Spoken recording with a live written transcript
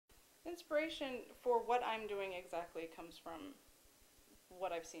inspiration for what I'm doing exactly comes from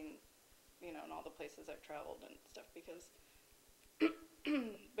what I've seen, you know, in all the places I've traveled and stuff, because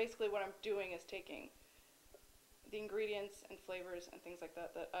basically what I'm doing is taking the ingredients and flavors and things like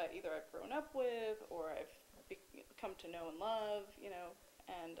that that either I've grown up with or I've come to know and love, you know,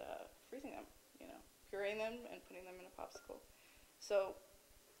 and freezing them, you know, pureeing them and putting them in a popsicle. So,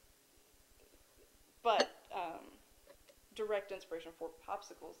 but direct inspiration for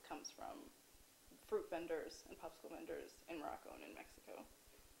popsicles comes from fruit vendors and popsicle vendors in Morocco and in Mexico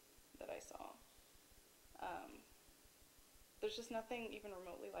that I saw. Um, there's just nothing even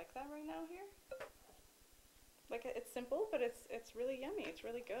remotely like that right now here. Like, it's simple, but it's really yummy. It's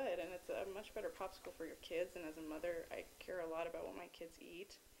really good, and it's a much better popsicle for your kids. And as a mother, I care a lot about what my kids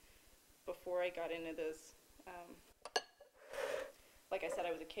eat. Before I got into this, like I said,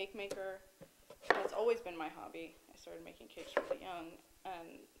 I was a cake maker. That's always been my hobby. I started making cakes really young,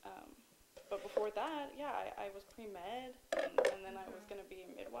 and but before that, yeah, I was pre-med, and then I was gonna be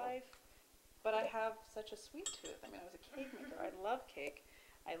a midwife. But I have such a sweet tooth. I mean, I was a cake maker. I love cake.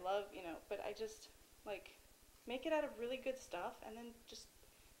 I love, you know, but I just like make it out of really good stuff, and then just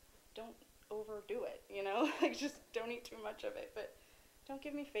don't overdo it, you know? Like, just don't eat too much of it, but don't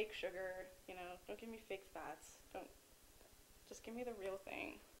give me fake sugar, you know? Don't give me fake fats. Don't, just give me the real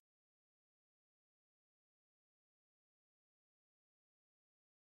thing.